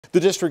The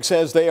district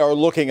says they are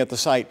looking at the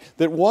site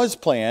that was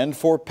planned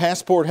for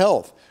Passport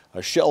Health,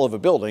 a shell of a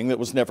building that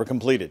was never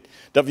completed.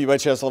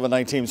 WHS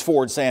 1119's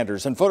Ford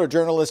Sanders and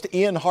photojournalist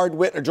Ian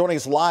Hardwitt are joining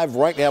us live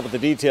right now with the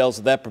details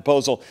of that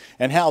proposal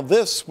and how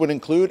this would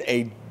include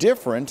a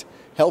different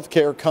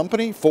healthcare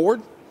company.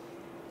 Ford?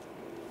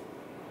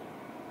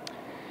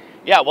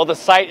 Yeah, well, the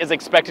site is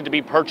expected to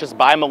be purchased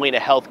by Molina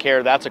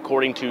Healthcare. That's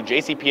according to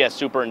JCPS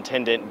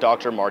Superintendent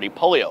Dr. Marty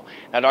Polio.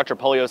 Now, Dr.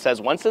 Polio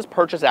says once this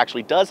purchase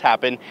actually does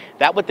happen,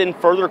 that would then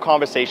further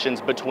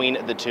conversations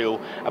between the two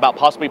about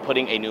possibly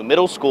putting a new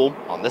middle school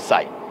on the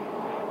site.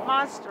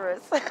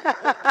 Monstrous.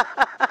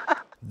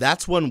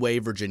 That's one way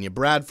Virginia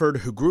Bradford,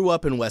 who grew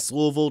up in West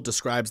Louisville,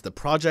 describes the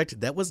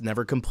project that was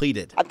never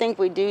completed. I think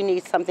we do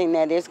need something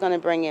that is going to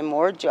bring in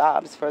more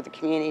jobs for the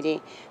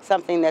community,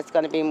 something that's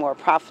going to be more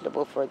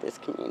profitable for this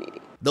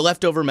community. The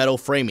leftover metal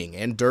framing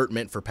and dirt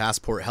meant for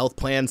Passport Health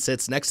Plan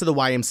sits next to the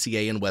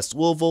YMCA in West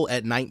Louisville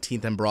at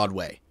 19th and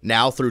Broadway.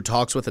 Now, through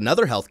talks with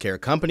another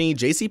healthcare company,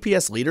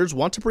 JCPS leaders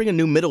want to bring a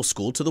new middle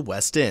school to the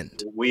West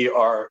End. We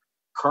are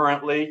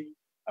currently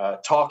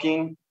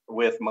talking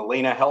with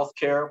Molina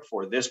Healthcare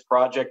for this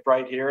project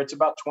right here. It's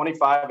about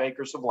 25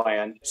 acres of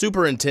land.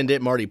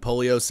 Superintendent Marty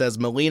Polio says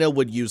Molina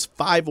would use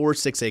 5 or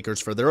 6 acres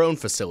for their own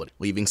facility,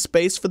 leaving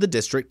space for the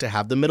district to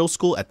have the middle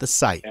school at the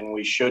site. And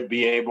we should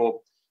be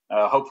able,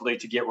 hopefully,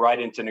 to get right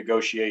into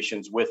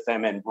negotiations with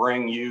them and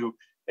bring you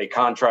a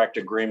contract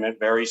agreement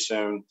very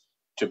soon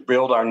to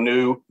build our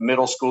new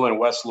middle school in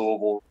West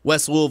Louisville.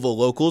 West Louisville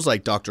locals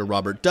like Dr.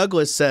 Robert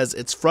Douglas says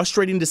it's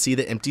frustrating to see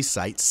the empty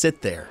site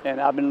sit there.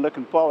 And I've been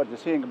looking forward to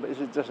seeing it, but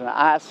it's just an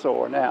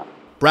eyesore now.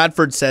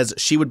 Bradford says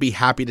she would be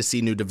happy to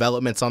see new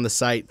developments on the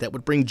site that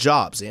would bring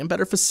jobs and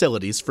better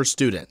facilities for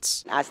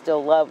students. I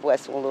still love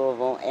West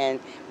Louisville, and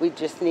we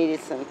just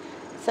needed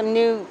some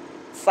new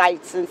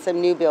sites and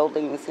some new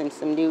buildings and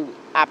some new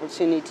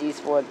opportunities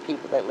for the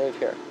people that live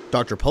here.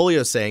 Dr.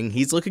 Polio saying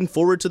he's looking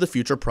forward to the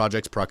future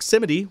project's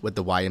proximity with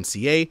the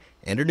YMCA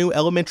and a new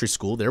elementary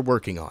school they're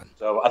working on.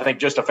 So I think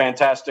just a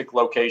fantastic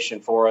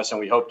location for us,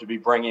 and we hope to be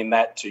bringing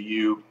that to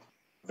you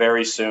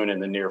very soon in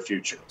the near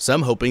future.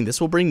 Some hoping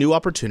this will bring new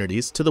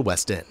opportunities to the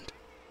West End.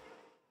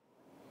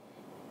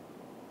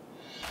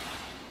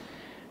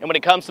 And when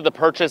it comes to the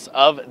purchase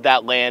of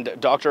that land,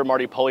 Dr.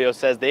 Marty Polio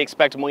says they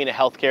expect Molina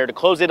Healthcare to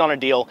close in on a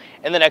deal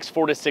in the next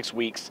 4 to 6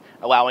 weeks,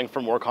 allowing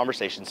for more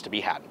conversations to be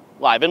had.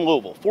 Live in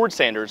Louisville, Ford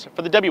Sanders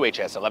for the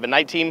WHS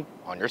 1119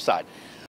 on your side.